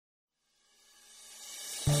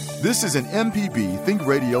This is an MPB Think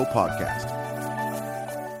Radio podcast.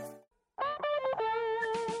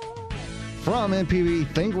 From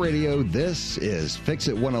MPB Think Radio, this is Fix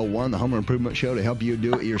It 101, the home improvement show to help you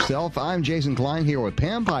do it yourself. I'm Jason Klein here with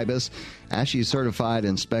Pam Pybus, ASHI certified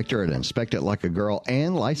inspector at Inspect It Like a Girl,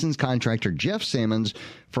 and licensed contractor Jeff Sammons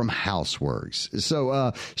from Houseworks.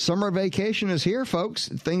 So summer vacation is here, folks.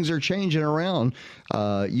 Things are changing around.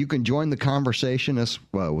 You can join the conversation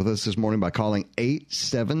with us this morning by calling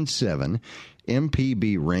 877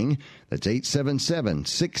 MPB ring. That's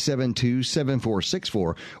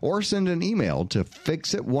 877-672-7464, or send an email to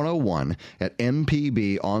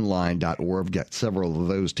fixit101@mpbonline.org. We've got several of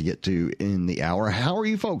those to get to in the hour. How are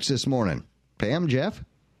you folks this morning? Pam, Jeff?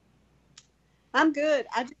 I'm good.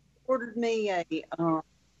 I just ordered me a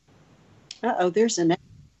there's an echo.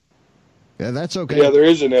 Yeah, that's okay. Yeah, there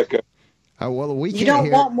is an echo. Well, we can't You don't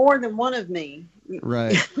hear. want more than one of me.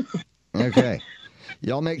 Right. Okay.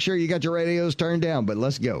 Y'all make sure you got your radios turned down, but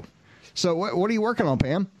let's go. So what are you working on,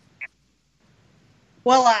 Pam?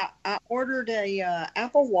 Well, I ordered a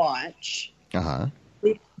Apple Watch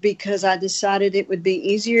because I decided it would be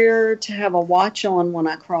easier to have a watch on when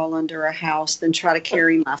I crawl under a house than try to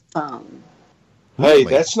carry my phone. Hey,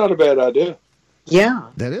 that's not a bad idea. Yeah.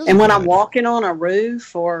 That is. And when I'm walking on a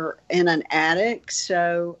roof or in an attic.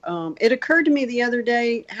 So it occurred to me the other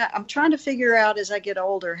day, I'm trying to figure out as I get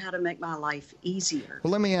older how to make my life easier. Well,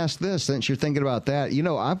 let me ask this, since you're thinking about that. You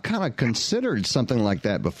know, I've kind of considered something like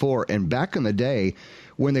that before. And back in the day,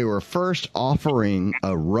 when they were first offering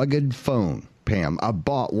a rugged phone, Pam, I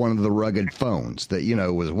bought one of the rugged phones that,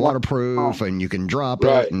 was waterproof and you can drop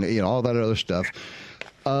it and, all that other stuff.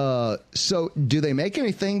 So do they make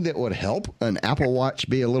anything that would help an Apple Watch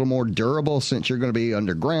be a little more durable, since you're going to be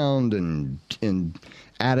underground and in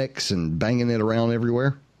attics and banging it around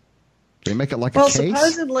everywhere? They make it like a case? Well,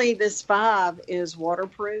 supposedly this 5 is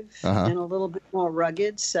waterproof and a little bit more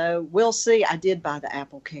rugged. So we'll see. I did buy the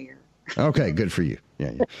Apple Care. Okay, good for you.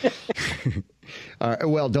 Yeah. All right,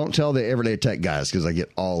 well, don't tell the Everyday Tech guys, because I get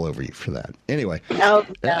all over you for that. Anyway, how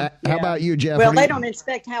about you, Jeff? Well, they don't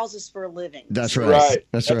inspect houses for a living. That's right.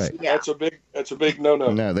 That's right. That's a big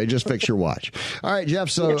no-no. No, they just fix your watch. All right, Jeff.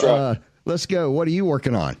 So let's go. What are you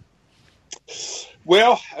working on?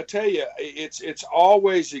 Well, I tell you, it's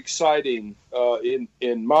always exciting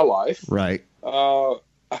in my life. Right. I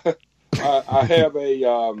have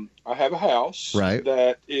a house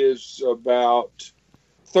that is about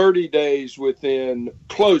 30 days within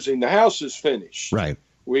closing. The house is finished. Right.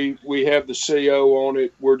 We have the CO on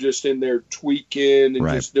it. We're just in there tweaking and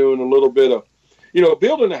just doing a little bit of,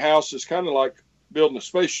 building a house is kind of like building a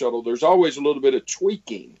space shuttle. There's always a little bit of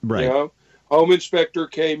tweaking. Right. Home inspector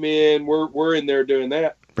came in. We're in there doing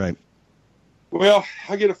that. Right. Well,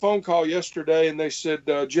 I get a phone call yesterday, and they said,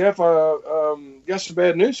 Jeff, got some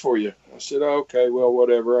bad news for you. I said, okay, well,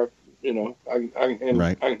 whatever. I can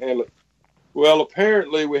handle it. Well,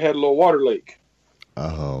 apparently we had a little water leak.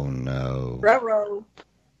 Oh, no. Ruh-roh.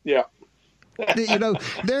 Yeah.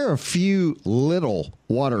 There are a few little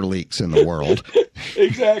water leaks in the world.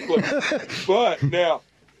 Exactly. But now,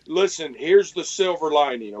 listen, here's the silver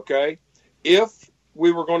lining, okay? If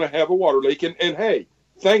we were going to have a water leak, and hey,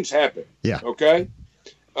 things happen. Yeah. Okay?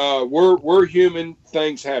 We're human.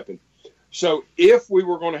 Things happen. So if we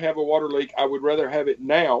were going to have a water leak, I would rather have it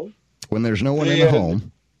now. When there's no one in the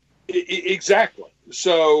home. Exactly.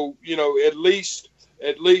 So, at least,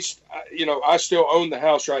 I still own the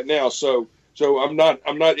house right now. So I'm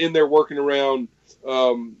not in there working around,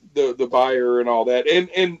 the buyer and all that. And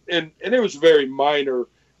it was a very minor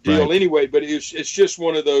deal anyway, but it's just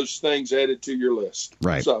one of those things added to your list.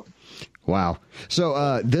 Right. So. Wow.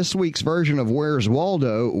 So this week's version of Where's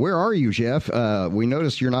Waldo, where are you, Jeff? We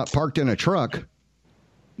noticed you're not parked in a truck.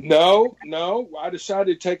 No. I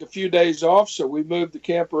decided to take a few days off, so we moved the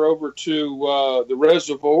camper over to the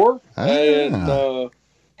reservoir and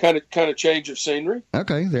kind of change of scenery.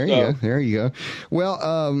 Okay, there you go.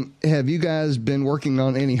 Well, have you guys been working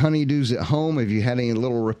on any honeydews at home? Have you had any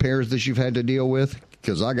little repairs that you've had to deal with?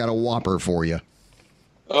 Because I got a whopper for you.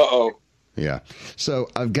 Uh-oh. Yeah. So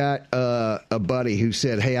I've got a buddy who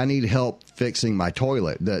said, hey, I need help fixing my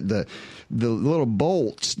toilet. The little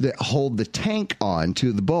bolts that hold the tank on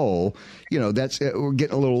to the bowl, we're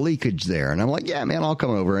getting a little leakage there. And I'm like, yeah, man, I'll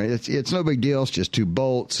come over. It's no big deal. It's just 2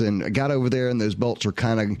 bolts. And I got over there, and those bolts are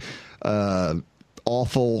kind of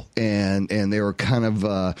awful. And they were kind of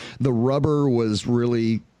the rubber was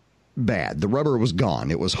really bad. The rubber was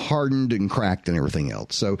gone. It was hardened and cracked and everything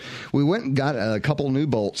else. So we went and got a couple new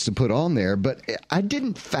bolts to put on there, but I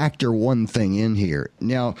didn't factor one thing in here.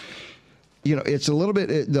 Now, it's a little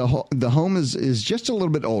bit, the home is just a little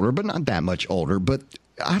bit older, but not that much older. But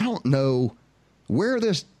I don't know where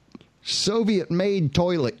this Soviet-made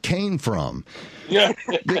toilet came from. Yeah.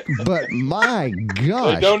 But my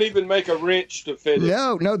gosh. They don't even make a wrench to fit it.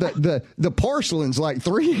 No, the porcelain's like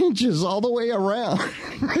 3 inches all the way around.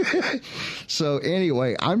 So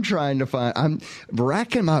anyway, I'm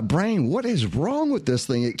racking my brain. What is wrong with this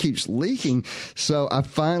thing? It keeps leaking. So I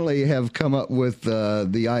finally have come up with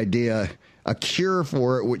the idea, a cure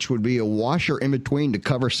for it, which would be a washer in between to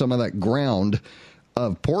cover some of that ground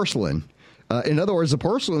of porcelain. In other words, the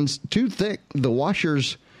porcelain's too thick. The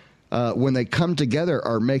washers, when they come together,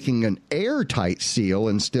 are making an airtight seal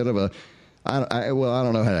instead of I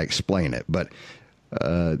don't know how to explain it. But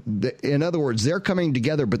in other words, they're coming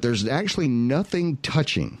together, but there's actually nothing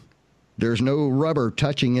touching. There's no rubber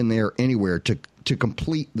touching in there anywhere to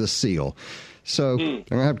complete the seal. So I'm going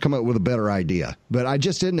to have to come up with a better idea. But I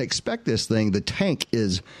just didn't expect this thing. The tank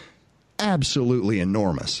is absolutely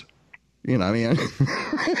enormous. You know, I mean,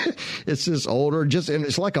 it's this older, and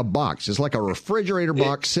it's like a box. It's like a refrigerator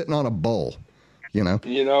box sitting on a bowl. You know,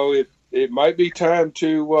 it might be time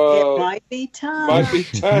to. It might be time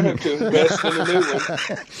to invest in a new one.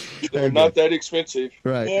 They're not that expensive,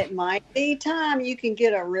 right? It might be time. You can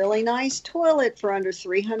get a really nice toilet for under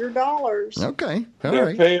 $300. Okay, all now,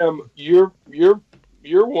 right. Pam, you're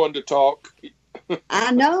one to talk.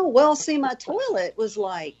 I know. Well, see, my toilet was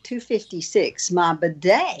like $256. My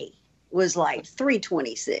bidet was like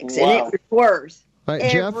 $326, and it was worth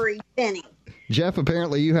every penny. Jeff,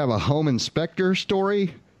 apparently you have a home inspector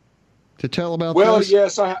story to tell about this. Well,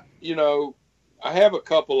 yes, I have a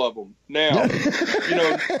couple of them. Now,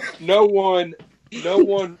 no one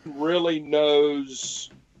really knows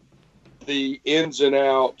the ins and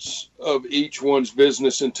outs of each one's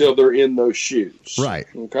business until they're in those shoes. Right.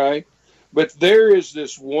 Okay. But there is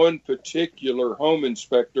this one particular home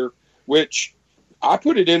inspector, which I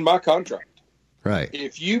put it in my contract. Right.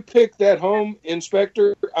 If you pick that home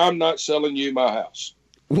inspector, I'm not selling you my house.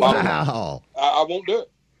 Wow. I won't do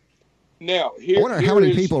it. Now, I wonder how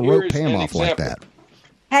many people wrote Pam off like that.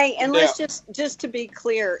 Hey, and let's just to be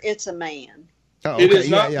clear, it's a man. Oh, okay. It is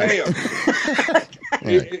not Pam.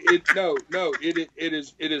 It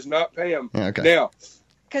is not Pam. Okay. Now,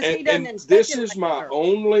 because he doesn't inspect this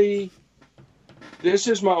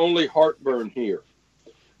is my only heartburn here.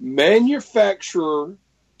 Manufacturer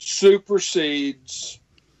supersedes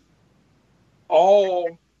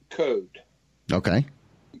all code. Okay.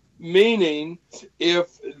 Meaning,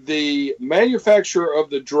 if the manufacturer of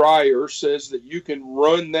the dryer says that you can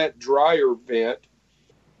run that dryer vent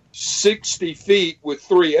 60 feet with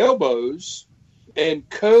 3 elbows, and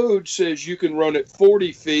code says you can run it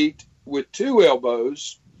 40 feet with 2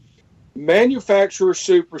 elbows, manufacturer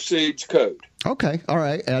supersedes code. Okay, all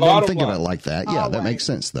right. I didn't think of it like that. Yeah, that makes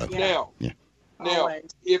sense, though. Now,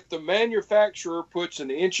 if the manufacturer puts an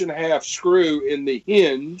 1.5-inch screw in the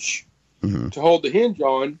hinge to hold the hinge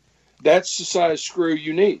on, that's the size screw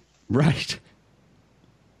you need. Right.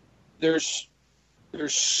 There's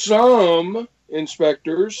some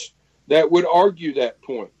inspectors that would argue that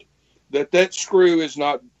point, that screw is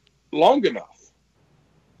not long enough.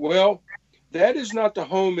 Well, that is not the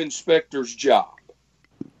home inspector's job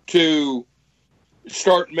to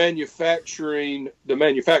start manufacturing the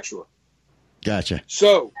manufacturer. Gotcha.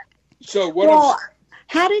 So what? Well,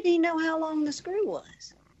 how did he know how long the screw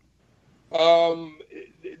was?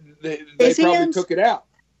 They probably took it out.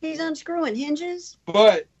 He's unscrewing hinges.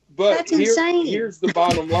 But that's insane. Here's the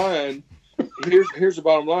bottom line. Here's the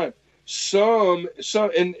bottom line. Some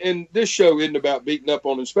and this show isn't about beating up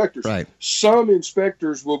on inspectors. Right. Some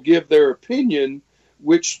inspectors will give their opinion,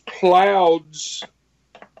 which clouds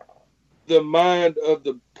the mind of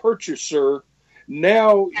the purchaser.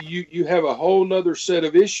 Now you have a whole nother set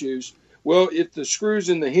of issues. Well, if the screws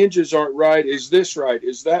and the hinges aren't right, is this right?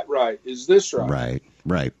 Is that right? Is this right?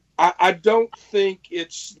 Right. I don't think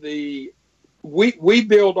it's we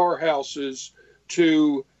build our houses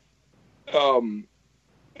to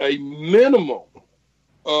a minimum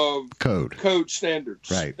of code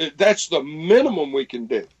standards. Right. That's the minimum we can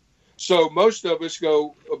do. So most of us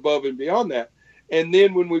go above and beyond that. And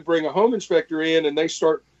then when we bring a home inspector in and they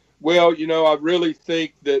start, well, I really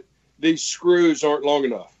think that these screws aren't long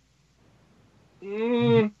enough.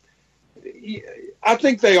 I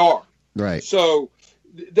think they are. Right. So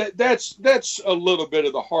that's a little bit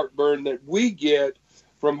of the heartburn that we get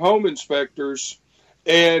from home inspectors,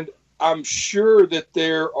 and I'm sure that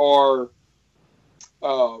there are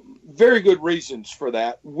very good reasons for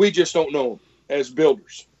that. We just don't know them as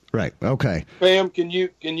builders. Right. Okay. Pam, can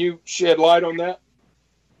you shed light on that?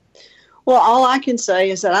 Well, all I can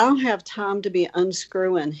say is that I don't have time to be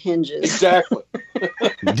unscrewing hinges. Exactly.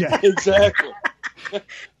 Exactly.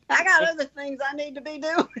 I got other things I need to be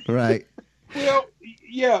doing. Right. Well,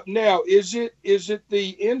 yeah. Now, is it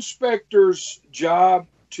the inspector's job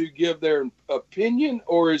to give their opinion,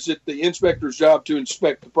 or is it the inspector's job to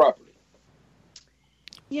inspect the property?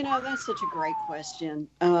 That's such a great question.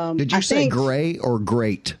 Did you say gray or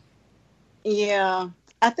great? Yeah.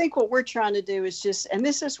 I think what we're trying to do is and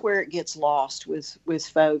this is where it gets lost with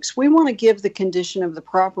folks. We want to give the condition of the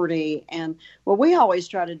property. And what we always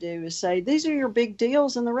try to do is say, these are your big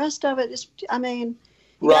deals. And the rest of it is, you got a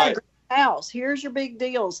great house. Here's your big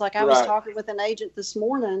deals. Like I was talking with an agent this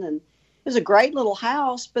morning, and it was a great little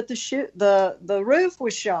house, but the roof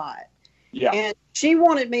was shot. Yeah. And she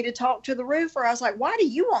wanted me to talk to the roofer. I was like, why do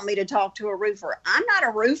you want me to talk to a roofer? I'm not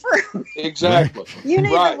a roofer. Exactly. You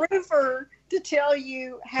need a roofer to tell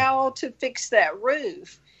you how to fix that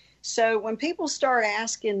roof. So when people start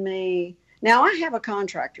asking me, now I have a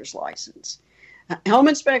contractor's license. Home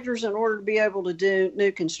inspectors, in order to be able to do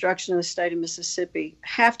new construction in the state of Mississippi,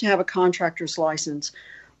 have to have a contractor's license,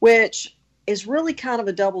 which is really kind of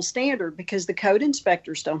a double standard because the code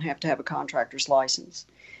inspectors don't have to have a contractor's license,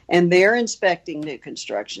 and they're inspecting new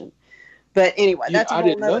construction. But anyway, that's a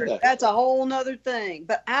whole nother thing.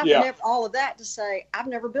 But I've never, all of that to say, I've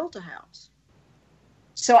never built a house.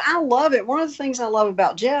 So I love it. One of the things I love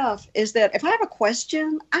about Jeff is that if I have a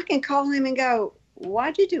question, I can call him and go,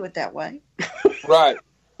 why'd you do it that way? Right.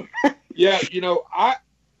 Yeah.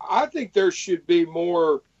 I think there should be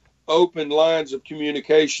more open lines of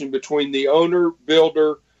communication between the owner,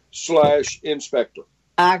 builder / inspector.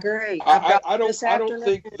 I agree. I don't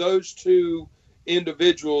think those two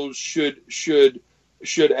individuals should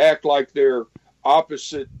act like they're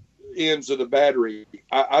opposite ends of the battery.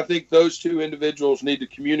 I think those two individuals need to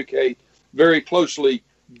communicate very closely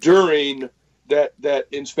during that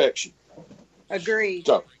inspection. Agreed.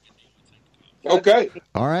 So, okay.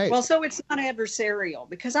 All right. Well, so it's not adversarial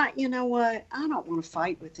because you know what? I don't want to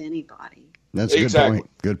fight with anybody. That's a good point.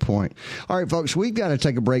 Good point. All right, folks, we've got to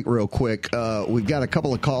take a break real quick. We've got a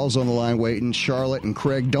couple of calls on the line waiting. Charlotte and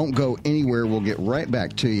Craig, don't go anywhere. We'll get right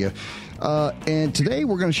back to you. And today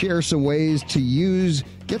we're going to share some ways to use,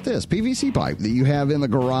 get this, PVC pipe that you have in the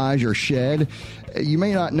garage or shed. You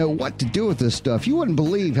may not know what to do with this stuff. You wouldn't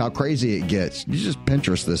believe how crazy it gets. You just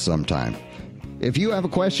Pinterest this sometime. If you have a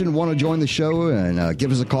question, want to join the show, and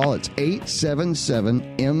give us a call, it's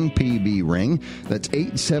 877-MPB-RING. That's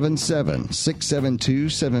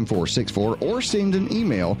 877-672-7464. Or send an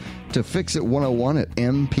email to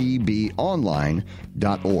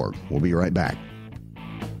fixit101@mpbonline.org. We'll be right back.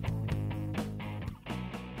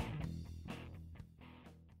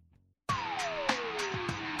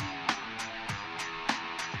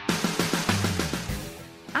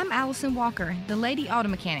 I'm Allison Walker, the Lady Auto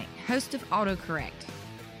Mechanic, host of AutoCorrect.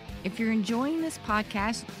 If you're enjoying this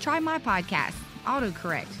podcast, try my podcast,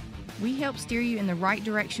 AutoCorrect. We help steer you in the right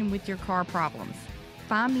direction with your car problems.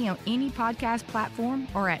 Find me on any podcast platform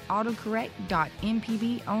or at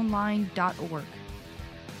autocorrect.mpbonline.org.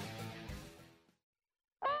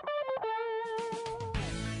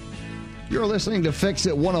 You're listening to Fix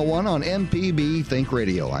It 101 on MPB Think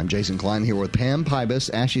Radio. I'm Jason Klein here with Pam Pybus,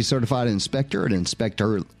 ASHI certified inspector at Inspect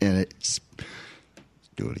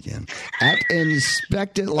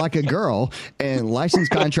It Like a Girl, and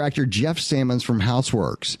licensed contractor Jeff Sammons from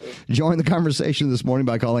Houseworks. Join the conversation this morning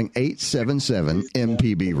by calling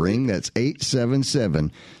 877-MPB-RING. That's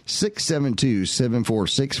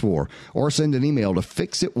 877-672-7464. Or send an email to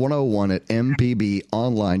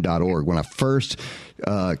fixit101@mpbonline.org. When I first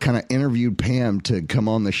kind of interviewed Pam to come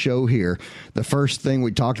on the show here, the first thing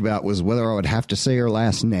we talked about was whether I would have to say her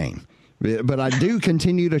last name. But I do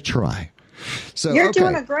continue to try. So you're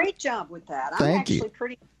doing a great job with that. I'm actually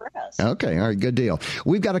pretty impressed. Okay, all right, good deal.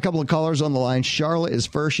 We've got a couple of callers on the line. Charlotte is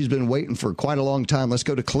first. She's been waiting for quite a long time. Let's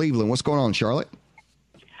go to Cleveland. What's going on, Charlotte?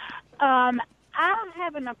 I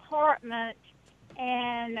have an apartment,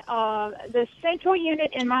 and the central unit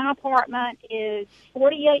in my apartment is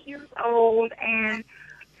 48 years old, and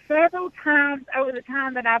several times over the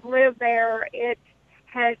time that I've lived there, it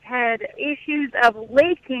has had issues of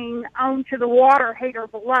leaking onto the water heater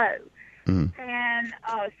below. Mm-hmm. And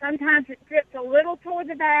sometimes it drips a little toward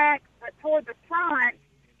the back, but toward the front,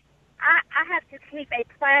 I have to keep a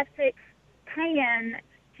plastic pan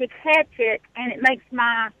to catch it, and it makes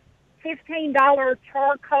my $15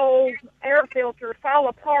 charcoal air filter fall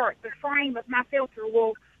apart. The frame of my filter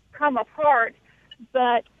will come apart,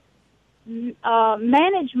 but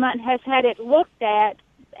management has had it looked at,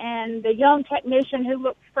 and the young technician who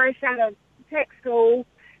looks fresh out of tech school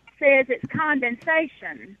says it's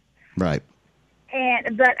condensation. Right.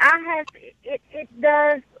 But I have it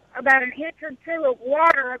does about an inch or two of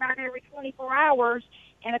water about every 24 hours.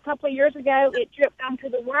 And a couple of years ago, it dripped onto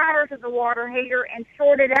the wires of the water heater and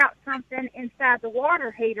shorted out something inside the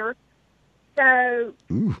water heater. So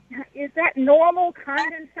is that normal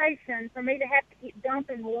condensation for me to have to keep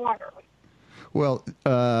dumping water? Well,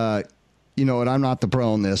 you know what? I'm not the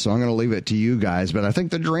pro on this, so I'm going to leave it to you guys. But I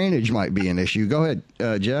think the drainage might be an issue. Go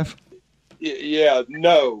ahead, Jeff. Yeah,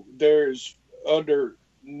 no. There's under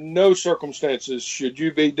no circumstances should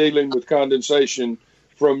you be dealing with condensation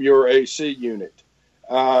from your AC unit.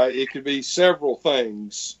 It could be several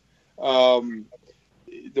things.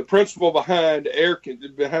 The principle behind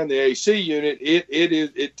the AC unit,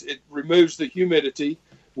 it removes the humidity,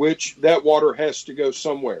 which that water has to go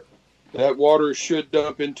somewhere. That water should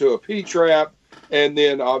dump into a P trap and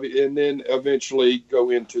then eventually go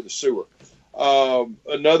into the sewer.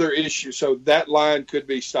 Another issue, so that line could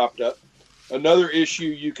be stopped up. Another issue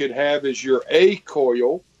you could have is your A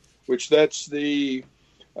coil, which that's the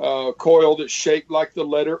coil that's shaped like the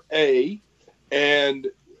letter A, and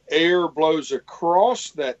air blows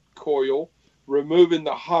across that coil, removing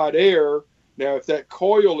the hot air. Now, if that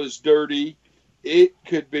coil is dirty, it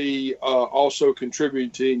could be also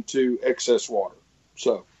contributing to excess water.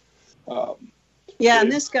 So,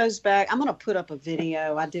 and this goes back. I'm going to put up a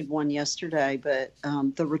video. I did one yesterday, but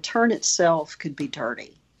the return itself could be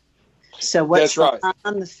dirty. So what's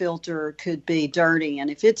behind the filter could be dirty.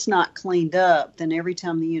 And if it's not cleaned up, then every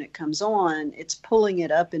time the unit comes on, it's pulling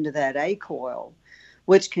it up into that A coil,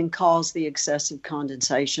 which can cause the excessive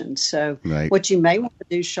condensation. So what you may want to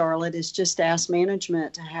do, Charlotte, is just ask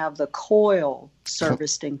management to have the coil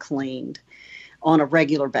serviced and cleaned on a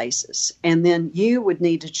regular basis. And then you would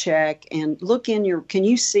need to check and look in can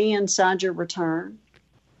you see inside your return?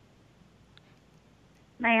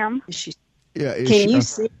 Ma'am? Can you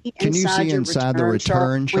see inside the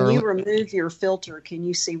return, Charlotte? When you remove your filter, can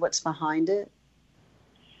you see what's behind it?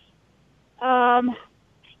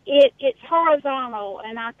 It's horizontal,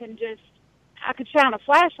 and I could shine a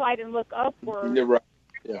flashlight and look upward. You're right.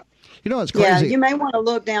 Yeah. You know what's crazy? Yeah, you may want to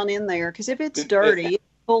look down in there, because if it's dirty, it's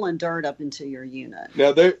pulling dirt up into your unit.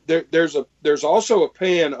 Now there's also a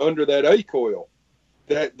pan under that A coil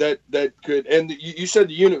that could. And you said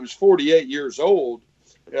the unit was 48 years old.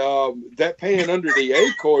 That pan under the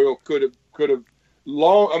A coil could have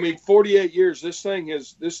 48 years. This thing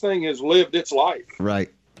has lived its life. Right.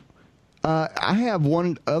 I have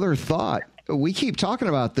one other thought. We keep talking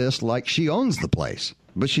about this like she owns the place,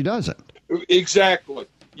 but she doesn't. Exactly.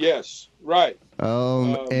 Yes. Right.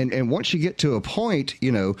 And once you get to a point,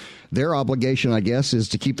 their obligation, I guess, is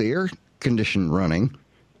to keep the air condition running,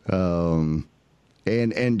 and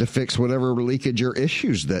to fix whatever leakage or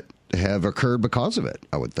issues that have occurred because of it,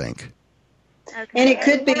 I would think. Okay. And it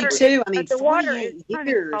could be too. I mean, 48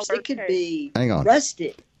 years, it could be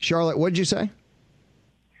rusted. Charlotte, what did you say?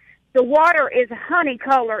 The water is honey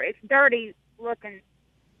color. It's dirty looking.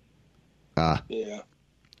 Yeah.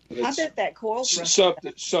 I bet that coil's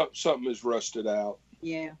rusted something is rusted out.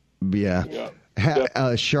 Yeah.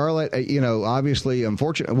 Charlotte, obviously,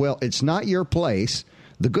 unfortunately, well, it's not your place.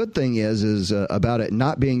 The good thing is about it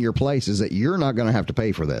not being your place is that you're not going to have to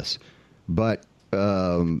pay for this. But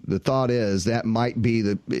the thought is that might be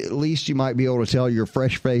at least you might be able to tell your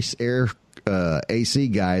fresh face air AC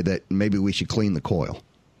guy that maybe we should clean the coil,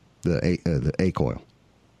 the A coil.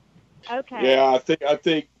 Okay. Yeah,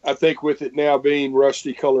 I think with it now being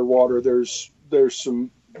rusty colored water, there's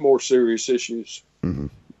some more serious issues. Mm-hmm.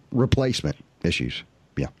 Replacement issues.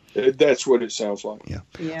 Yeah. That's what it sounds like.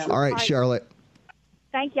 Yeah. All right, Charlotte.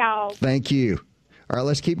 Thank y'all. Thank you. All right,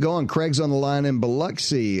 let's keep going. Craig's on the line in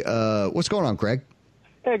Biloxi. What's going on, Craig?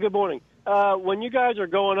 Hey, good morning. When you guys are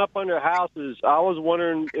going up under houses, I was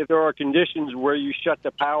wondering if there are conditions where you shut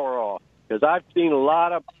the power off, because I've seen a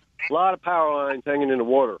lot of power lines hanging in the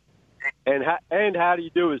water. And how do you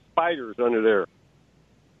do with spiders under there?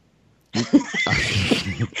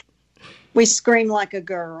 We scream like a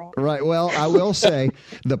girl. Right. Well, I will say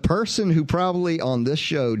the person who probably on this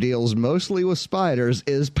show deals mostly with spiders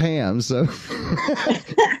is Pam. So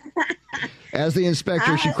as the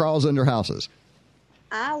inspector, she crawls under houses.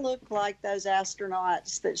 I look like those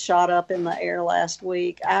astronauts that shot up in the air last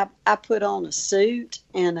week. I put on a suit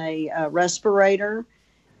and a respirator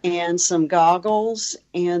and some goggles,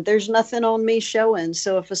 and there's nothing on me showing.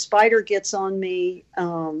 So if a spider gets on me,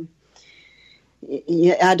 I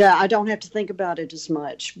don't have to think about it as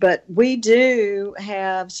much. But we do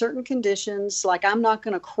have certain conditions, like I'm not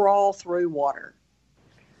going to crawl through water.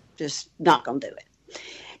 Just not going to do it.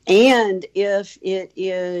 And if it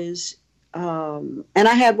is, and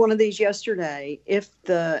I had one of these yesterday, if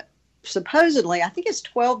the supposedly, I think it's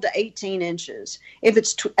 12 to 18 inches. If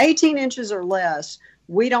it's 18 inches or less,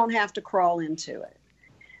 we don't have to crawl into it.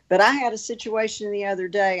 But I had a situation the other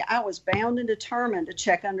day. I was bound and determined to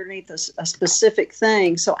check underneath a specific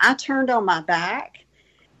thing. So I turned on my back,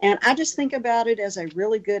 and I just think about it as a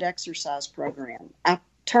really good exercise program. I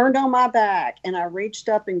turned on my back, and I reached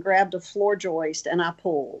up and grabbed a floor joist, and I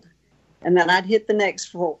pulled. And then I'd hit the next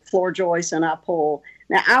floor joist, and I pulled.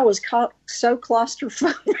 Now, I was so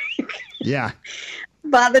claustrophobic. Yeah.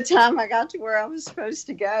 By the time I got to where I was supposed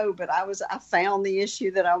to go, but I found the issue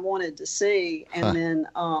that I wanted to see, and then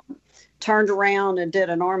turned around and did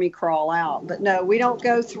an army crawl out. But no, we don't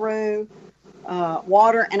go through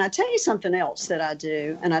water. And I tell you something else that I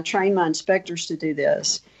do, and I train my inspectors to do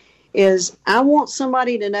this, is I want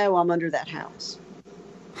somebody to know I'm under that house.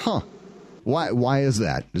 Huh. Why is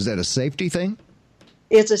that? Is that a safety thing?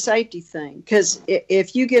 It's a safety thing, because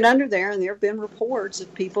if you get under there, and there have been reports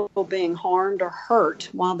of people being harmed or hurt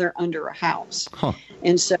while they're under a house. Huh.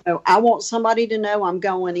 And so I want somebody to know I'm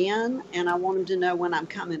going in, and I want them to know when I'm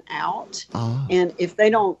coming out. Oh. And if they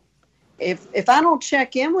don't, if I don't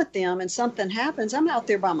check in with them and something happens, I'm out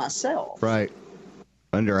there by myself. Right.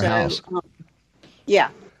 Under a house. Yeah.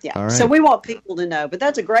 Yeah. All right. So we want people to know, but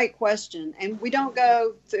that's a great question. And we don't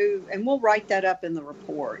go through, and we'll write that up in the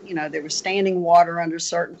report. You know, there was standing water under a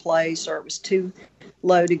certain place, or it was too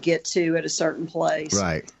low to get to at a certain place.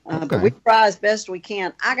 Right. Okay. But we try as best we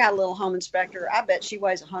can. I got a little home inspector. I bet she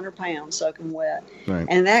weighs 100 pounds soaking wet. Right.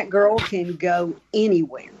 And that girl can go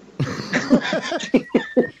anywhere.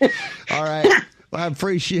 All right. Well, I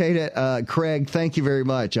appreciate it. Craig, thank you very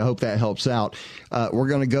much. I hope that helps out. We're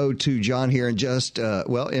going to go to John here in just,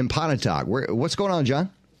 in Pontotoc. What's going on, John?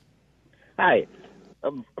 Hi.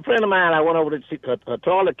 A friend of mine, I went over to see her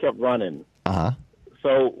toilet kept running. Uh-huh.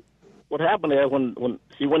 So what happened is when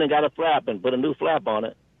she went and got a flap and put a new flap on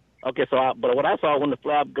it. Okay, but what I saw when the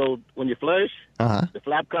flap goes, when you flush, the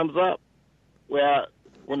flap comes up. Well,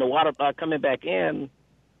 when the water coming back in,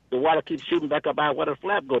 the water keeps shooting back up out where the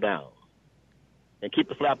flap go down. And keep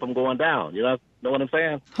the flap from going down. You know what I'm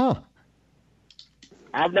saying? Huh.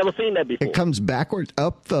 I've never seen that before. It comes backwards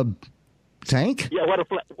up the tank? Yeah, where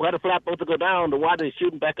the flap supposed to go down, the water is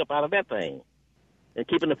shooting back up out of that thing and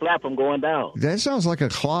keeping the flap from going down. That sounds like a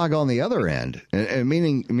clog on the other end, and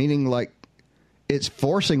meaning like it's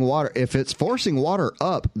forcing water. If it's forcing water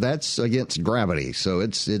up, that's against gravity. So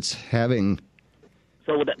it's having.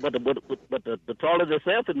 So, but the toilet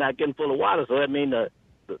itself is not getting full of water. So that means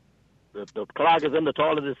the clog is in the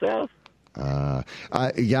toilet itself.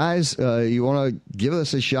 Guys, you want to give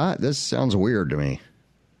this a shot? This sounds weird to me.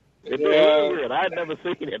 It's really weird. I've never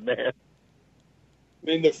seen it, man. I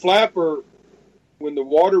mean, the flapper, when the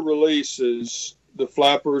water releases, the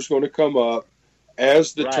flapper is going to come up.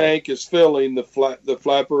 As the tank is filling, the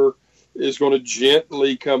flapper is going to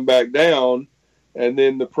gently come back down, and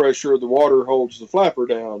then the pressure of the water holds the flapper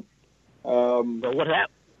down. But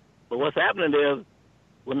what's happening is,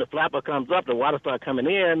 when the flapper comes up, the water starts coming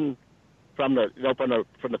in from the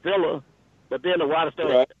filler, but then the water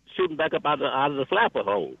starts shooting back up out of the flapper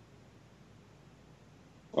hole.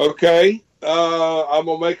 Okay, I'm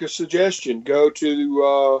gonna make a suggestion. Go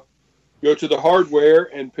to the hardware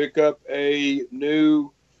and pick up a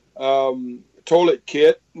new toilet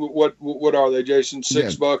kit. What are they, Jason?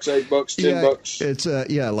 $6, $8, $10? It's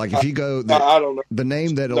like if you go, I don't know. The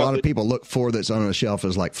name that a lot of people look for that's on a shelf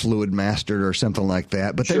is like Fluid Mastered or something like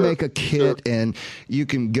that. But they make a kit, and you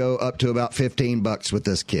can go up to about $15 with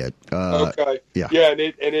this kit. Okay. Yeah, and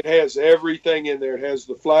it has everything in there. It has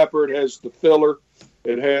the flapper, it has the filler,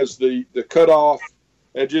 it has the cutoff,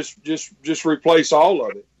 and just replace all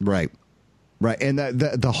of it. Right. And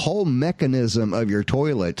the whole mechanism of your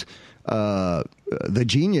toilet. The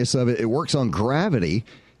genius of it works on gravity,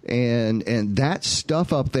 and that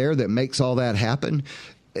stuff up there that makes all that happen,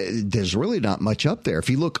 there's really not much up there. If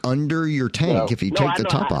you look under your tank, if you take the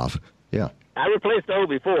top off. Yeah. I replaced those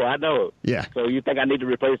before, I know. Yeah. So you think I need to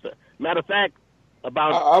replace it? Matter of fact,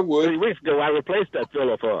 about 3 weeks ago, I replaced that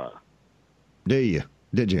filler for her.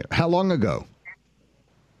 Did you? How long ago?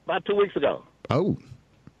 About 2 weeks ago. Oh,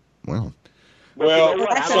 well. Well,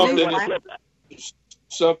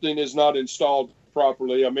 something is not installed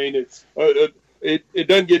properly. I mean, it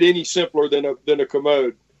doesn't get any simpler than a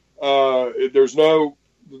commode. There's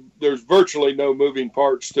virtually no moving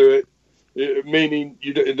parts to it, meaning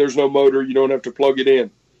there's no motor. You don't have to plug it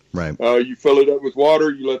in. Right. You fill it up with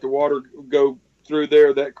water. You let the water go through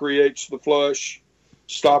there. That creates the flush.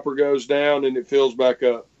 Stopper goes down and it fills back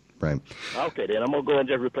up. Right. Okay, then I'm gonna go and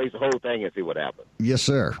just replace the whole thing and see what happens. Yes,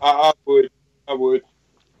 sir. I would.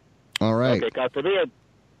 All right. Okay, because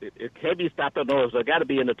it can't be stopped or no, so it got to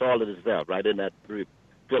be in the toilet itself, right in that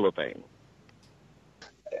pillow thing.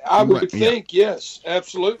 I would think, yes,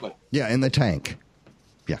 absolutely. Yeah, in the tank.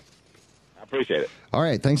 Yeah. I appreciate it. All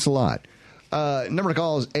right, thanks a lot. Number to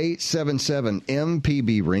call is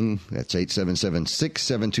 877-MPB-RING. That's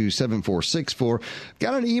 877-672-7464.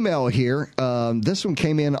 Got an email here. This one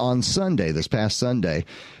came in on Sunday, this past Sunday.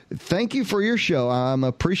 Thank you for your show. I'm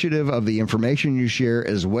appreciative of the information you share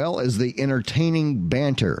as well as the entertaining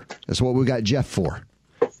banter. That's what we got Jeff for.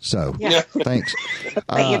 So, thanks.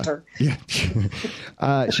 Banter.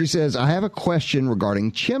 She says, I have a question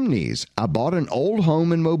regarding chimneys. I bought an old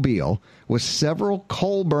home in Mobile with several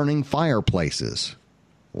coal-burning fireplaces.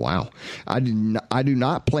 Wow. I do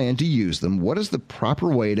not plan to use them. What is the proper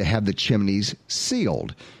way to have the chimneys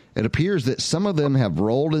sealed? It appears that some of them have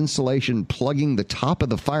rolled insulation plugging the top of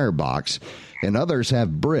the firebox, and others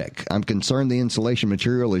have brick. I'm concerned the insulation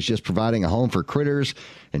material is just providing a home for critters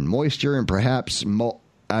and moisture and perhaps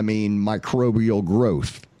microbial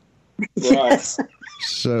growth. Yes.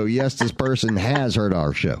 So, yes, this person has heard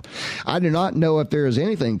our show. I do not know if there is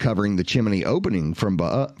anything covering the chimney opening from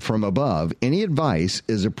above. Any advice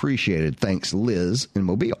is appreciated. Thanks, Liz in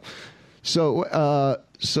Mobile. So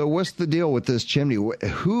what's the deal with this chimney?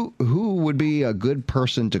 Who would be a good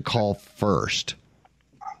person to call first?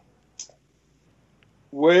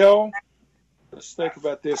 Well, let's think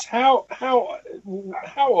about this. How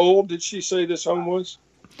old did she say this home was?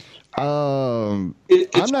 I'm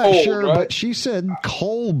not old, sure, right? but she said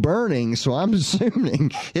coal burning, so I'm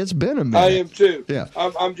assuming it's been a minute. I am too. Yeah.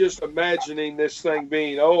 I'm just imagining this thing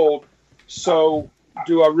being old. So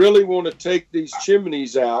do I really want to take these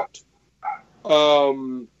chimneys out?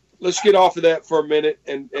 Let's get off of that for a minute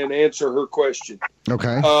and answer her question.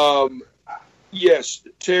 Okay. Yes,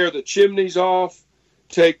 tear the chimneys off,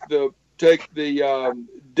 take the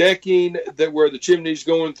decking that where the chimney's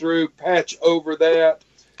going through, patch over that,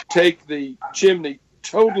 take the chimney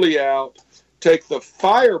totally out, take the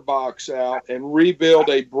firebox out, and rebuild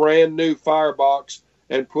a brand new firebox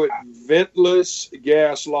and put ventless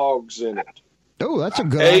gas logs in it. Oh, that's a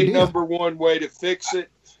good idea. Number one way to fix it.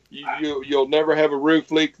 You'll never have a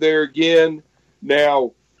roof leak there again.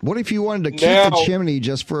 Now, what if you wanted to keep the chimney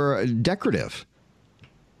just for decorative?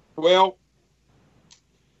 Well,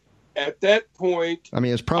 at that point, I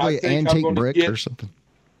mean, it's probably antique brick or something.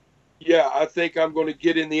 Yeah, I think I'm going to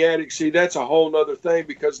get in the attic. See, that's a whole other thing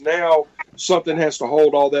because now something has to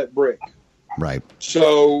hold all that brick. Right.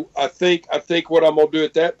 So I think what I'm going to do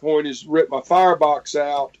at that point is rip my firebox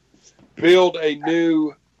out, build a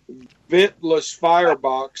new ventless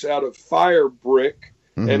firebox out of fire brick,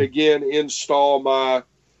 and again install my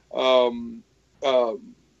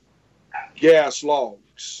gas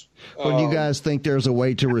logs. Well, do you guys think there's a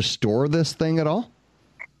way to restore this thing at all?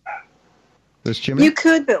 This chimney? You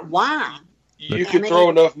could, but why? You could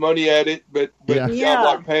throw enough money at it, but I'm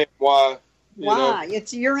not paying why. Why?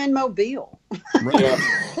 You're in Mobile. Right. Yeah.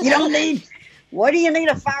 You don't need. What do you need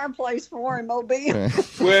a fireplace for in Mobile?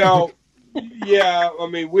 Well, yeah. I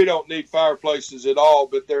mean, we don't need fireplaces at all,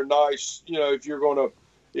 but they're nice. You know, if you're going to,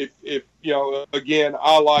 if again,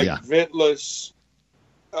 I like ventless.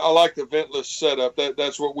 I like the ventless setup.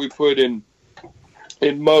 That's what we put in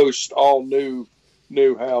most all new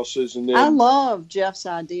houses. And then I love Jeff's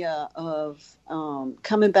idea of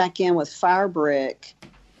coming back in with fire brick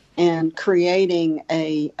and creating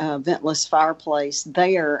a ventless fireplace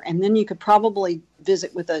there. And then you could probably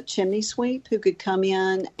visit with a chimney sweep who could come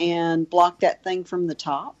in and block that thing from the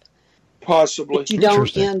top. Possibly. But you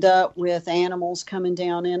don't end up with animals coming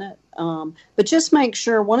down in it. But just make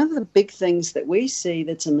sure, one of the big things that we see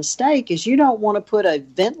that's a mistake is you don't want to put a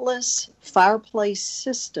ventless fireplace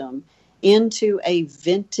system into a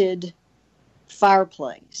vented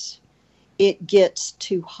fireplace. It gets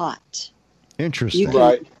too hot. Interesting.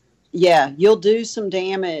 Right. Yeah, you'll do some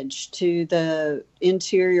damage to the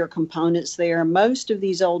interior components there. Most of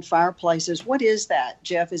these old fireplaces, what is that,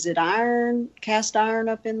 Jeff? Is it iron, cast iron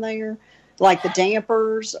up in there? Like the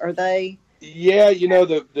dampers, are they? Yeah,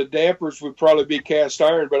 the dampers would probably be cast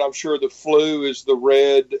iron, but I'm sure the flue is the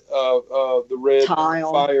red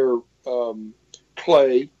tile. Fire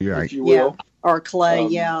clay, if you will. Yeah, or clay,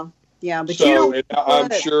 yeah. But so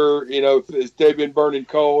I'm sure, if they've been burning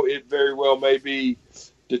coal, it very well may be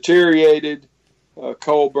deteriorated.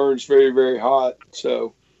 Coal burns very, very hot.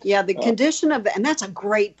 So yeah, the condition of and that's a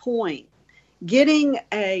great point. Getting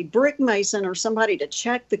a brick mason or somebody to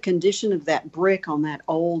check the condition of that brick on that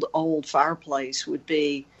old fireplace would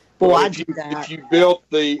be. I'd do that.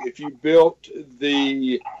 If you built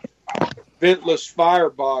the ventless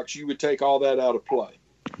firebox, you would take all that out of play.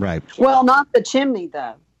 Right. So, well, not the chimney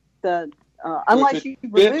though. The unless you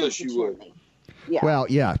remove the chimney. Yeah. Well,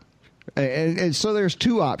 yeah. And so there's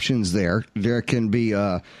two options there. There can be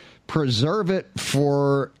preserve it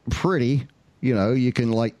for pretty. You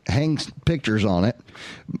can like hang pictures on it,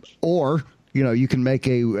 or you can make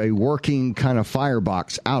a working kind of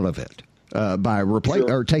firebox out of it by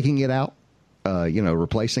or taking it out.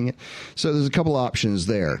 Replacing it. So there's a couple options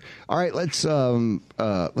there. All right, let's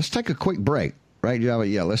take a quick break. Right, Java?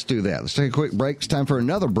 Yeah, let's do that. Let's take a quick break. It's time for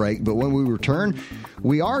another break. But when we return,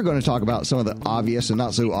 we are going to talk about some of the obvious and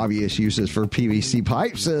not so obvious uses for PVC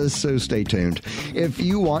pipes. So stay tuned. If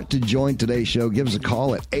you want to join today's show, give us a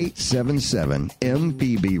call at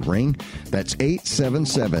 877-MPB-RING. That's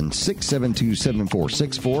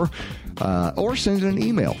 877-672-7464. Or send an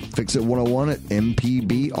email.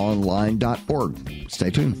 fixit101@mpbonline.org. Stay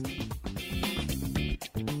tuned.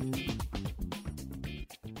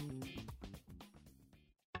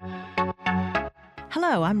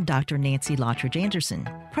 Hello, I'm Dr. Nancy Lottridge Anderson,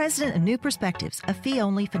 president of New Perspectives, a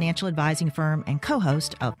fee-only financial advising firm and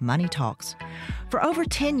co-host of Money Talks. For over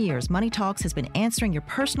 10 years, Money Talks has been answering your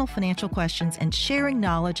personal financial questions and sharing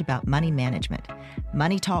knowledge about money management.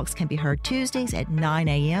 Money Talks can be heard Tuesdays at 9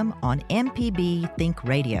 a.m. on MPB Think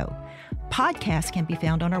Radio. Podcasts can be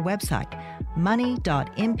found on our website,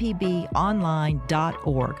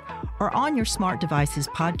 money.mpbonline.org, or on your smart device's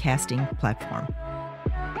podcasting platform.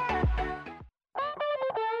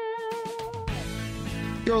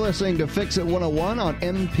 You're listening to Fix It 101 on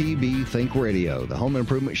MPB Think Radio, the home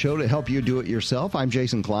improvement show to help you do it yourself. I'm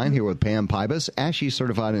Jason Klein here with Pam Pybus, ASHI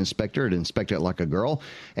certified inspector at Inspect It Like a Girl,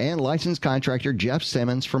 and licensed contractor Jeff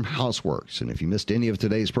Simmons from Houseworks. And if you missed any of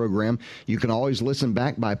today's program, you can always listen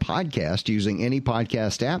back by podcast using any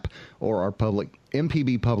podcast app or our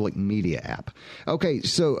MPB Public Media app. Okay,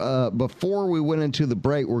 so before we went into the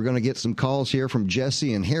break, we're going to get some calls here from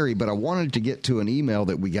Jesse and Harry, but I wanted to get to an email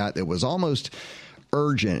that we got that was almost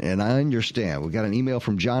urgent, and I understand. We got an email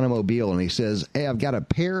from John Mobile, and he says, hey, I've got a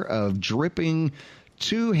pair of dripping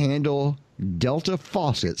two-handle Delta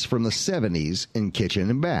faucets from the 70s in kitchen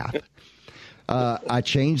and bath. I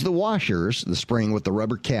changed the washers, the spring with the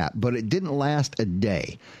rubber cap, but it didn't last a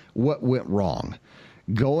day. What went wrong?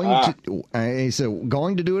 Going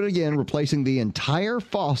to do it again, replacing the entire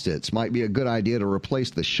faucets might be a good idea to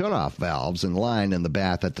replace the shutoff valves and line in the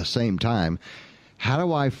bath at the same time. How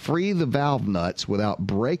do I free the valve nuts without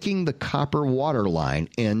breaking the copper water line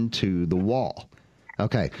into the wall?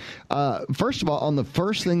 Okay. First of all, on the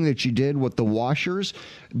first thing that you did with the washers,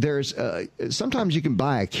 there's sometimes you can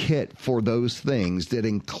buy a kit for those things that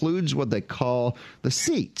includes what they call the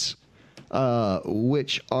seats,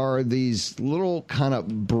 which are these little kind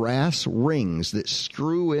of brass rings that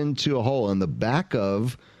screw into a hole in the back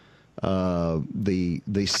of the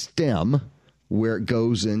stem, where it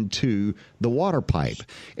goes into the water pipe.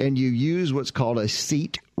 And you use what's called a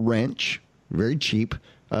seat wrench, very cheap,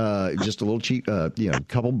 just a little cheap,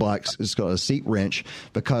 couple bucks. It's called a seat wrench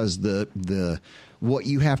because the what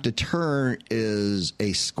you have to turn is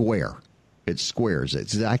a square. It squares,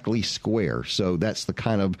 it's exactly square. So that's the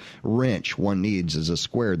kind of wrench one needs, is a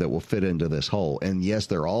square that will fit into this hole. And yes,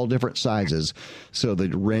 they're all different sizes, so the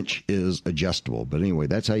wrench is adjustable. But anyway,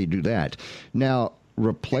 that's how you do that. Now,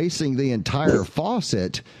 replacing the entire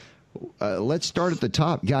faucet, let's start at the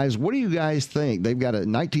top. Guys, what do you guys think? They've got a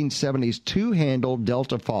 1970s two-handle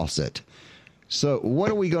Delta faucet. So what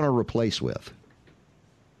are we going to replace with?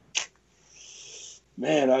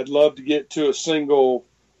 Man, I'd love to get to a single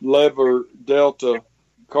lever Delta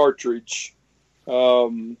cartridge.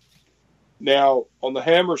 Now, on the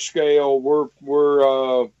hammer scale, we're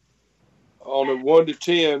on a 1 to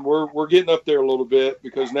 10. We're getting up there a little bit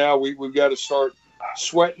because now we've got to start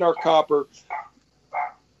sweating our copper,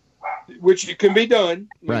 which it can be done.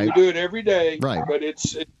 Right. We do it every day, right. But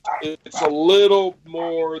it's a little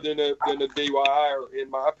more than a DIY, in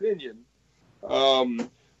my opinion.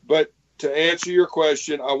 But to answer your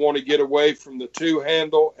question, I want to get away from the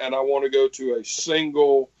two-handle, and I want to go to a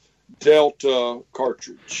single Delta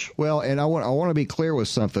cartridge. Well, and I want to be clear with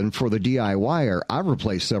something. For the DIYer, I've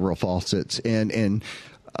replaced several faucets, and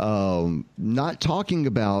not talking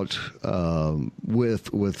about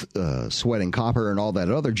with sweating copper and all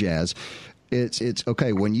that other jazz. It's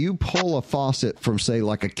okay when you pull a faucet from, say,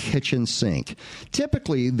 like a kitchen sink.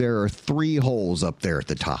 Typically, there are 3 holes up there at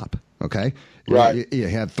the top. Okay, right. You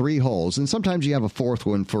have 3 holes, and sometimes you have a 4th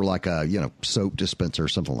one for like a soap dispenser or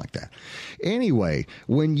something like that. Anyway,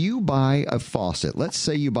 when you buy a faucet, let's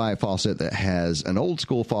say you buy a faucet that has an old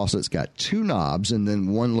school faucet. It's got 2 knobs and then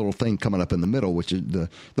one little thing coming up in the middle, which is the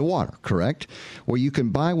water. Correct? Well, you can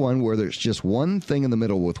buy one where there's just one thing in the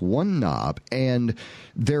middle with one knob, and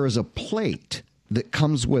there is a plate that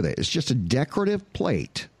comes with it. It's just a decorative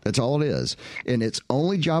plate. That's all it is. And its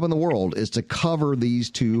only job in the world is to cover these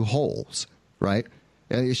two holes, right?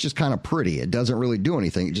 And it's just kind of pretty. It doesn't really do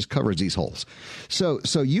anything. It just covers these holes. So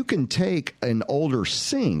you can take an older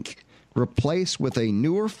sink, replace with a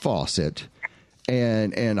newer faucet,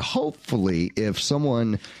 and hopefully if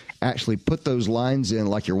someone actually put those lines in,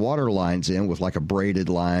 like your water lines in, with like a braided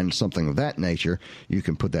line, something of that nature, you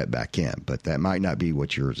can put that back in. But that might not be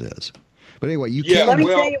what yours is. But anyway, you can. Let me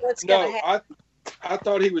tell you what's going to happen. I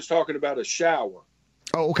thought he was talking about a shower.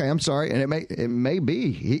 Oh, okay. I'm sorry, and it may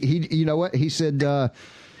be. He you know what he said?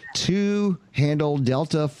 2 handle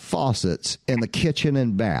Delta faucets in the kitchen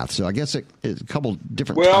and bath. So I guess it's a couple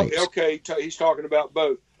different types. Well, okay, he's talking about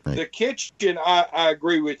both. Right. The kitchen, I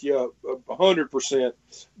agree with you 100%.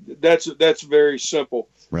 That's very simple.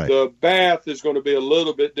 Right. The bath is going to be a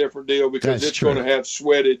little bit different deal because it's going to have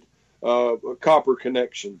sweated copper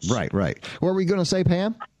connections. Right. What were we going to say,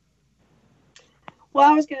 Pam? Well,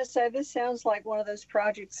 I was going to say this sounds like one of those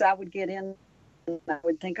projects I would get in. I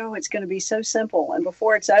would think, oh, it's going to be so simple. And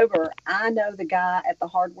before it's over, I know the guy at the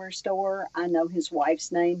hardware store. I know his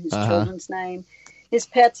wife's name, his children's name, his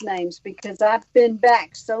pets' names, because I've been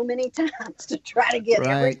back so many times to try to get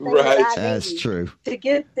everything that I need true. to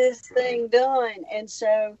get this thing done. And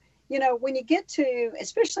so, you know, when you get to,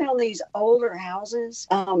 especially on these older houses,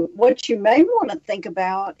 what you may want to think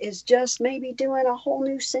about is just maybe doing a whole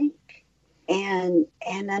new sink and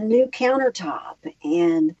a new countertop.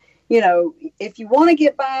 And, you know, if you want to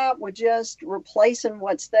get by with just replacing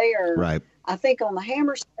what's there, right. I think on the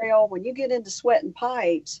hammer scale, when you get into sweating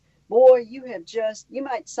pipes, boy, you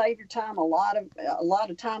might save your time a lot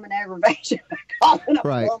of time and aggravation by calling a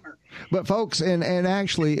plumber. But folks, and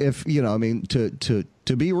actually, if you know, I mean, to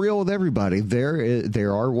be real with everybody,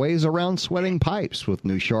 there are ways around sweating pipes with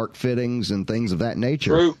new shark fittings and things of that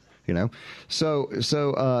nature. True. You know, so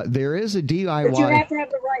there is a DIY. But you have to have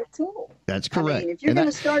the right tool. That's correct. I mean, if you're going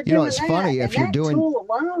to start doing it's funny if you're doing tool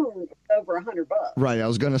alone, it's over $100. Right. I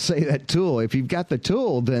was going to say that tool. If you've got the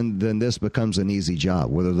tool, then this becomes an easy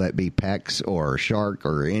job, whether that be PEX or Shark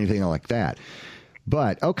or anything like that.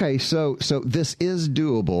 But okay, so this is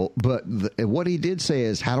doable. But what he did say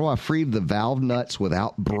is, how do I free the valve nuts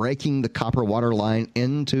without breaking the copper water line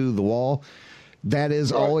into the wall? That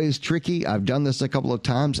is always tricky. I've done this a couple of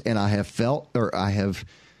times, and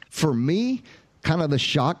for me, kind of the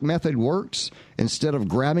shock method works. Instead of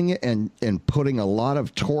grabbing it and putting a lot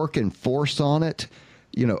of torque and force on it,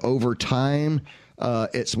 you know, over time,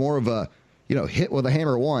 it's more of a, you know, hit with a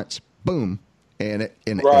hammer once, boom, and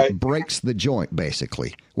it breaks the joint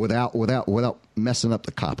basically without messing up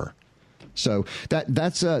the copper. So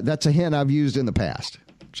that's a hint I've used in the past.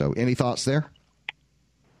 So any thoughts there?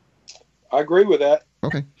 I agree with that.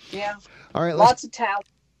 Okay. Yeah. All right. Lots of towels.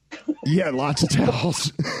 Yeah, lots of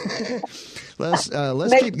towels. Let's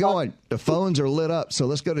keep going. The phones are lit up, so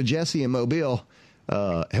let's go to Jesse in Mobile.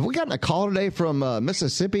 Have we gotten a call today from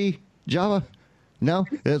Mississippi, Java? No?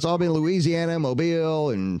 It's all been Louisiana,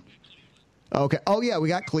 Mobile, and... Okay. Oh, yeah, we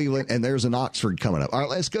got Cleveland, and there's an Oxford coming up. All right,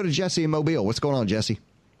 let's go to Jesse in Mobile. What's going on, Jesse?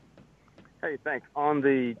 Hey, thanks. On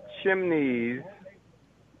the chimneys,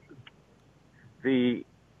 the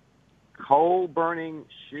coal burning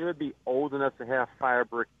should be old enough to have fire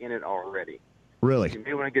brick in it already. Really? You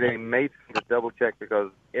may want to get a mason to double check,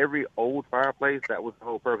 because every old fireplace, that was the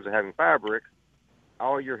whole purpose of having fire bricks,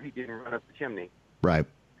 all your heat didn't run up the chimney. Right.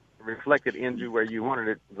 Reflected into where you wanted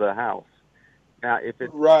it, the house. Now, if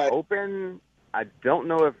it's open, I don't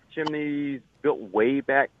know if chimneys built way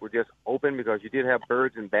back were just open because you did have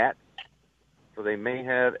birds and bats. So they may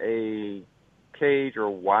have a cage or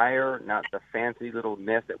wire, not the fancy little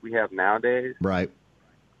nest that we have nowadays. Right.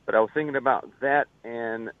 But I was thinking about that,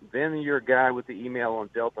 and then your guy with the email on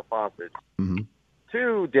Delta faucets. Mm-hmm.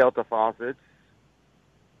 2 Delta faucets,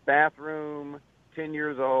 bathroom, 10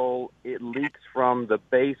 years old. It leaks from the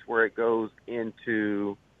base where it goes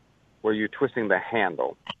into where you're twisting the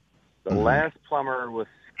handle. The last plumber was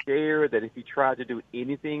scared that if he tried to do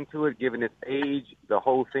anything to it, given its age, the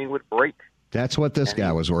whole thing would break. That's what this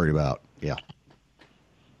guy was worried about. Yeah.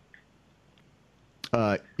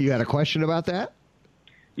 You had a question about that?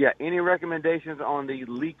 Yeah. Any recommendations on the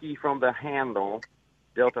leaky from the handle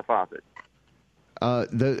Delta faucet?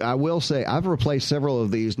 I will say I've replaced several of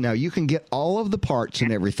these. Now, you can get all of the parts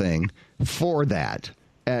and everything for that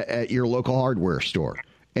at your local hardware store.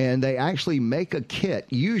 And they actually make a kit,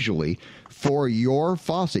 usually, for your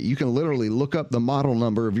faucet. You can literally look up the model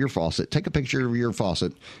number of your faucet. Take a picture of your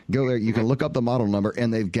faucet. Go there. You can look up the model number,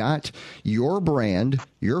 and they've got your brand,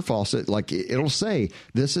 your faucet. Like, it'll say,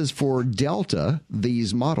 this is for Delta,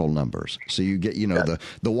 these model numbers. So you get,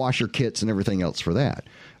 the washer kits and everything else for that.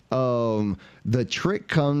 The trick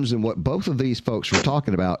comes in what both of these folks were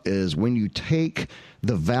talking about is when you take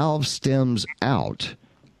the valve stems out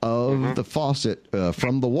of the faucet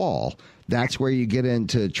from the wall, that's where you get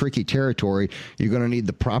into tricky territory. You're going to need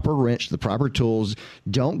the proper wrench, the proper tools.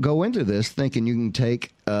 Don't go into this thinking you can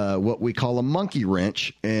take what we call a monkey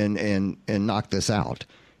wrench and knock this out.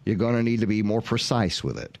 You're going to need to be more precise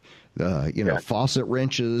with it. Faucet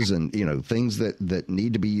wrenches and, things that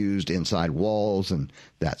need to be used inside walls and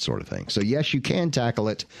that sort of thing. So, yes, you can tackle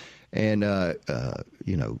it. And,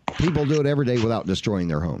 people do it every day without destroying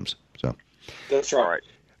their homes. So that's right.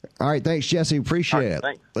 All right. Thanks, Jesse. Appreciate it.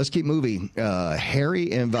 Thanks. Let's keep moving.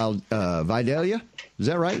 Harry in Vidalia. Is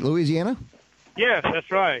that right? Louisiana? Yes, that's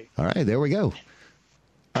right. All right. There we go.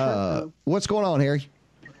 What's going on, Harry?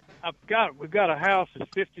 We've got a house that's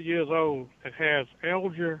 50 years old that has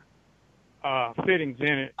Elger fittings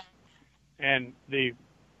in it, and the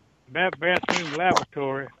bathroom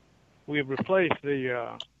lavatory. We've replaced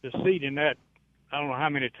the seat in that. I don't know how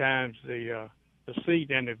many times the seat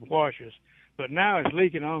and the washers, but now it's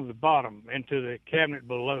leaking on the bottom into the cabinet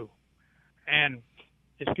below, and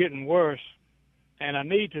it's getting worse. And I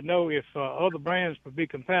need to know if other brands would be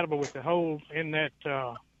compatible with the holes in that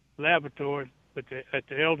lavatory that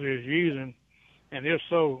the Elger is using, and if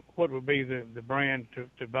so, what would be the brand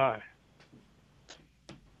to buy?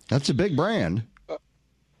 That's a big brand.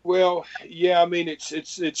 Well, yeah, I mean it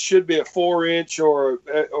should be a 4-inch or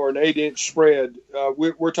an 8-inch spread.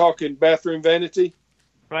 We're talking bathroom vanity.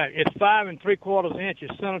 Right, it's 5 3/4 inches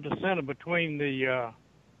center to center between the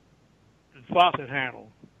faucet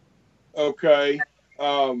handle. Okay.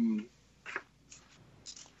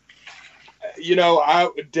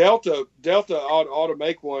 Delta ought to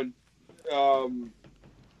make one.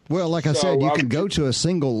 Well, like I said, you can go to a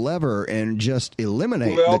single lever and just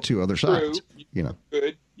eliminate the two other sides.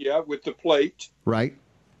 Good, yeah, with the plate, right?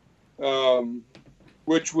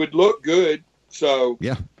 Which would look good. So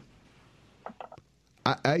yeah,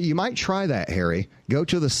 you might try that, Harry. Go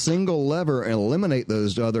to the single lever and eliminate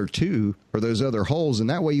those other two or those other holes, and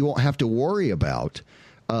that way you won't have to worry about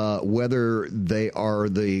whether they are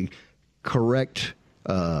the correct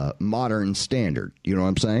modern standard. You know what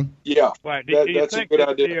I'm saying? Yeah, right. That's a good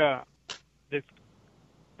idea.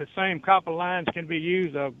 The same copper lines can be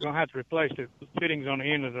used. I'm going to have to replace the fittings on the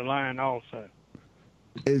end of the line also.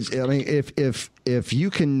 If you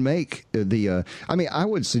can make I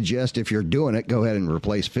would suggest if you're doing it, go ahead and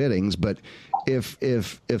replace fittings. But if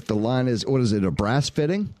the line is, what is it, a brass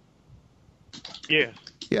fitting? Yes.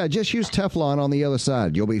 Yeah, just use Teflon on the other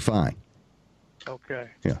side. You'll be fine. Okay.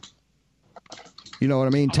 Yeah. You know what I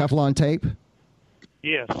mean? Teflon tape?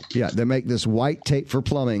 Yes. Yeah, they make this white tape for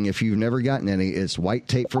plumbing. If you've never gotten any, it's white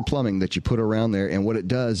tape for plumbing that you put around there. And what it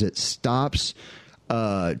does, it stops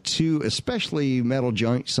especially metal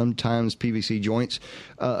joints, sometimes PVC joints,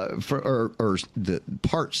 or the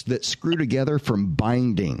parts that screw together from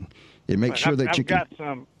binding. It makes sure that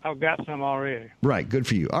I've got some already. Right. Good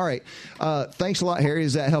for you. All right. Thanks a lot, Harry.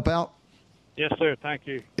 Does that help out? Yes, sir. Thank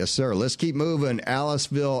you. Yes, sir. Let's keep moving.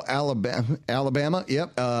 Aliceville, Alabama.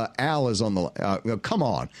 Yep. Al is on the come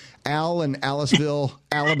on. Al in Aliceville,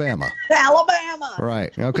 Alabama. Alabama.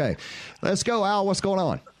 Right. Okay. Let's go, Al. What's going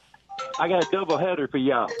on? I got a double header for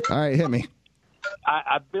y'all. All right. Hit me.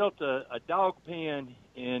 I built a dog pen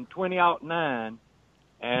in 2009,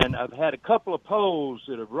 and I've had a couple of poles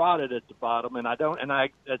that have rotted at the bottom, and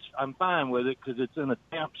I'm fine with it because it's in a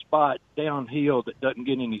damp spot downhill that doesn't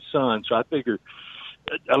get any sun. So I figure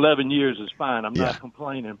 11 years is fine. I'm not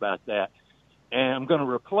complaining about that. And I'm going to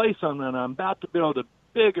replace them, and I'm about to build a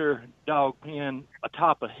bigger dog pen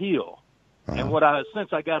atop a hill. And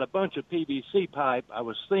since I got a bunch of PVC pipe, I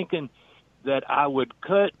was thinking that I would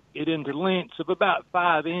cut it into lengths of about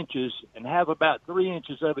 5 inches and have about 3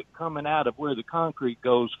 inches of it coming out of where the concrete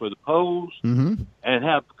goes for the poles, and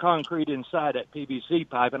have concrete inside that PVC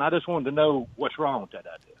pipe. And I just wanted to know what's wrong with that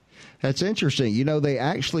idea. That's interesting. They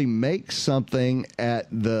actually make something at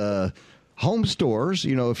the home stores,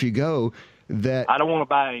 if you go, that I don't want to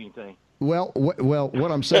buy anything. Well,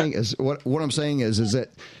 what I'm saying is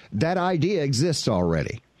that idea exists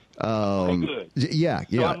already. Good. Yeah.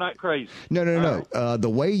 So I'm not crazy. No. The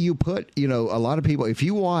way you put, a lot of people, if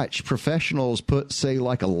you watch professionals put, say,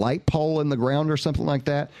 like a light pole in the ground or something like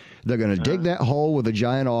that, they're going to dig that hole with a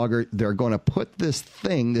giant auger. They're going to put this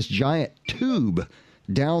giant tube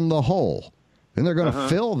down the hole. Then they're going to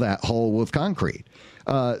fill that hole with concrete.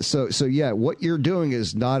 So yeah, what you're doing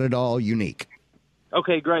is not at all unique.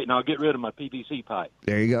 Okay, great. And I'll get rid of my PVC pipe.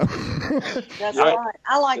 There you go. That's right.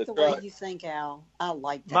 I like the way you think, Al. I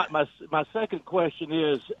like that. My second question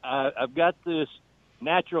is, I've got this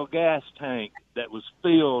natural gas tank that was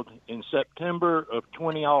filled in September of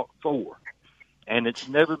 2004, and it's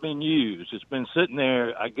never been used. It's been sitting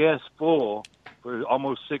there, I guess, full for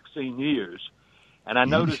almost 16 years. And I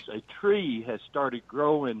noticed a tree has started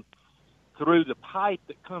growing through the pipe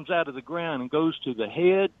that comes out of the ground and goes to the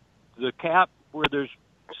head, the cap, where there's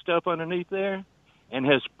stuff underneath there, and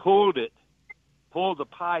has pulled the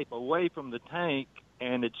pipe away from the tank,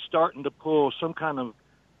 and it's starting to pull some kind of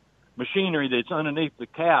machinery that's underneath the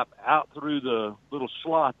cap out through the little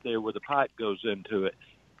slot there where the pipe goes into it.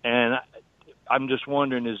 And I'm just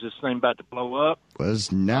wondering, is this thing about to blow up? Well,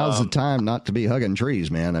 now's the time not to be hugging trees,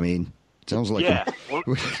 man. I mean, it sounds like... Yeah. Well,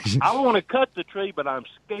 I want to cut the tree, but I'm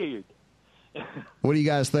scared. What do you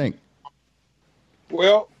guys think?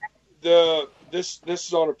 Well, this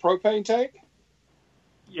is on a propane tank?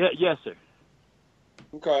 Yeah, yes, sir.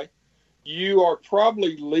 Okay. You are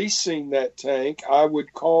probably leasing that tank. I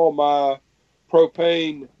would call my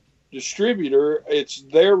propane distributor. It's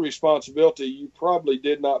their responsibility. You probably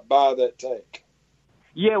did not buy that tank.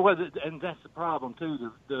 Yeah, well, and that's the problem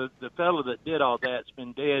too. The fellow that did all that's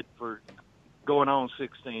been dead for going on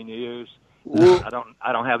 16 years. I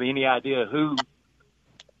don't have any idea who.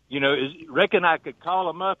 You know, reckon I could call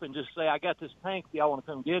them up and just say, I got this tank. Do y'all want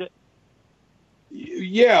to come get it?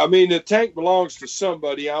 Yeah, I mean, the tank belongs to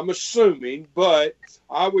somebody, I'm assuming, but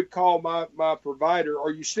I would call my provider.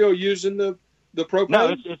 Are you still using the propane?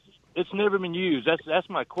 No, it's never been used. That's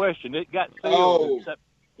my question. It got filled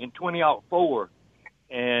in 2004.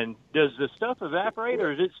 And does the stuff evaporate,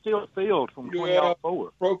 or is it still filled from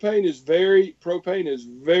 2004? Propane is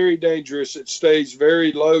very dangerous. It stays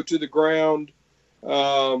very low to the ground.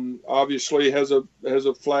 Obviously has a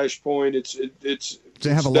flash point. It's Does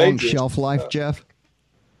it have a long shelf life, Jeff?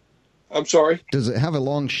 I'm sorry? Does it have a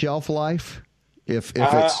long shelf life? If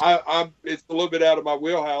it's a little bit out of my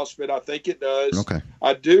wheelhouse, but I think it does. Okay.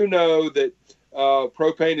 I do know that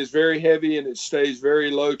propane is very heavy and it stays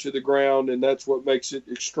very low to the ground, and that's what makes it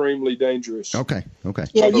extremely dangerous. Okay.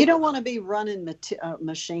 Yeah, you don't want to be running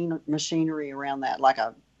machinery around that, like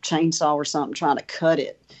a chainsaw or something, trying to cut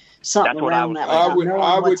it. Something that's around that. I would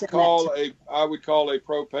call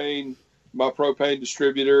my propane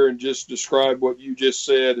distributor and just describe what you just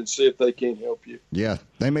said and see if they can help you. Yeah,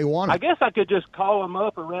 they may want it. I guess I could just call them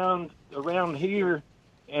up around here,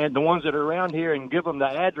 and the ones that are around here, and give them the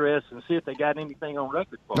address and see if they got anything on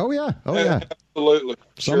record for them. Oh yeah, absolutely.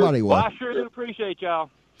 Somebody will. Well, I sure do appreciate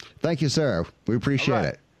y'all. Thank you, sir. We appreciate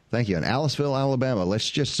it. Thank you. In Aliceville, Alabama. Let's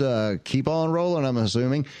just keep on rolling, I'm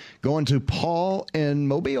assuming. Going to Paul in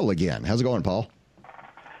Mobile again. How's it going, Paul?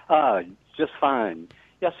 Just fine.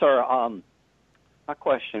 Yes, sir. My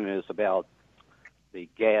question is about the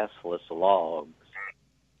gasless logs.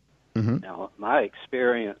 Mm-hmm. Now, my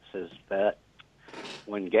experience is that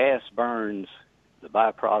when gas burns, the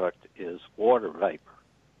byproduct is water vapor.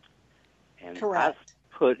 And correct. I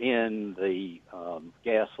put in the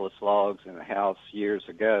gasless logs in a house years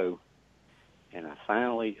ago, and I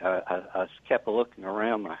finally I kept looking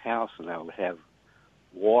around my house, and I would have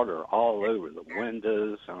water all over the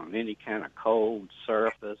windows, on any kind of cold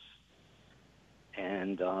surface,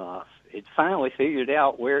 and it finally figured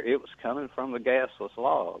out where it was coming from, the gasless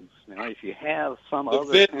logs. Now, if you have some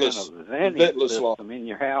other kind of venting system in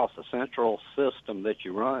your house, a central system that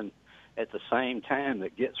you run at the same time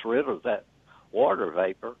that gets rid of that water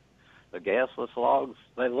vapor, the gasless logs,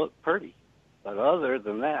 they look pretty. But other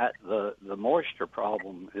than that, the moisture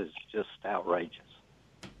problem is just outrageous.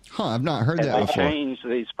 Huh, I've not heard that before. Changed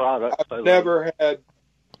these products. I've never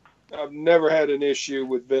had an issue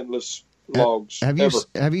with ventless logs.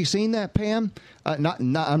 Have you seen that, Pam?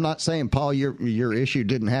 I'm not saying, Paul, your issue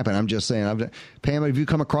didn't happen. I'm just saying, Pam, have you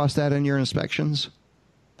come across that in your inspections?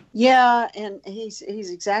 Yeah, and he's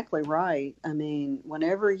exactly right. I mean,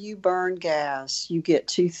 whenever you burn gas, you get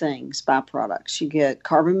two things, byproducts. You get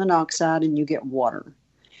carbon monoxide and you get water.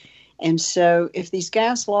 And so if these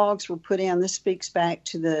gas logs were put in, this speaks back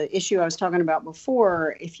to the issue I was talking about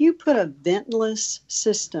before. If you put a ventless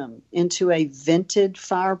system into a vented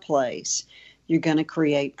fireplace, you're going to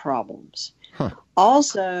create problems. Huh.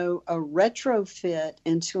 Also, a retrofit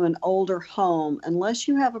into an older home, unless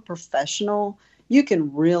you have a professional, you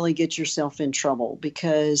can really get yourself in trouble,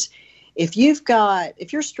 because if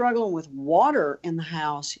you're struggling with water in the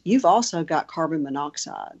house, you've also got carbon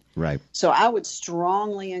monoxide. Right. So I would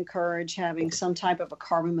strongly encourage having some type of a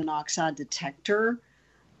carbon monoxide detector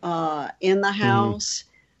in the house.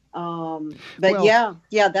 That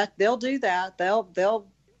they'll do that. They'll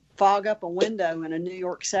fog up a window in a New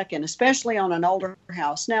York second, especially on an older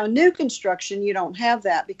house. Now, new construction, you don't have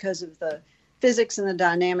that because of the physics and the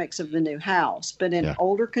dynamics of the new house. But in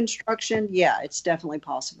older construction, it's definitely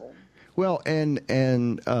possible. Well, and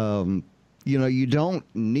you don't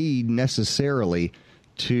need necessarily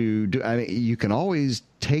to do. I mean, you can always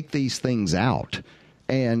take these things out.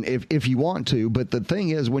 And if you want to, but the thing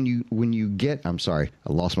is, when you get, I'm sorry,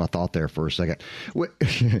 I lost my thought there for a second.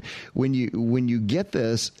 When you get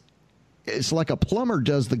this, it's like a plumber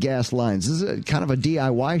does the gas lines. This is kind of a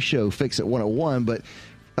DIY show, Fix It 101,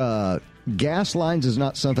 but gas lines is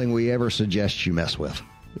not something we ever suggest you mess with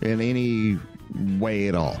in any way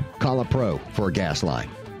at all. Call a pro for a gas line.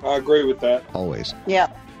 I agree with that. Always.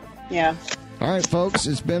 Yeah. All right, folks,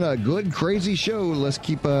 it's been a good, crazy show. Let's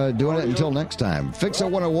keep doing it until next time. Fix It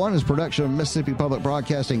 101 is a production of Mississippi Public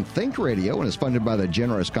Broadcasting Think Radio and is funded by the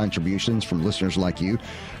generous contributions from listeners like you.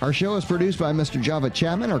 Our show is produced by Mr. Java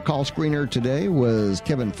Chapman. Our call screener today was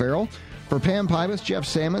Kevin Farrell. For Pam Pybus, Jeff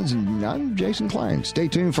Sammons, and I'm Jason Klein. Stay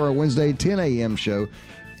tuned for our Wednesday 10 a.m. show,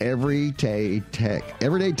 Everyday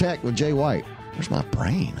Tech with Jay White. Where's my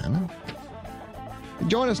brain? I know.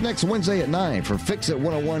 Join us next Wednesday at 9 for Fix It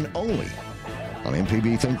 101 only on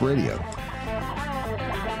MPB Think Radio.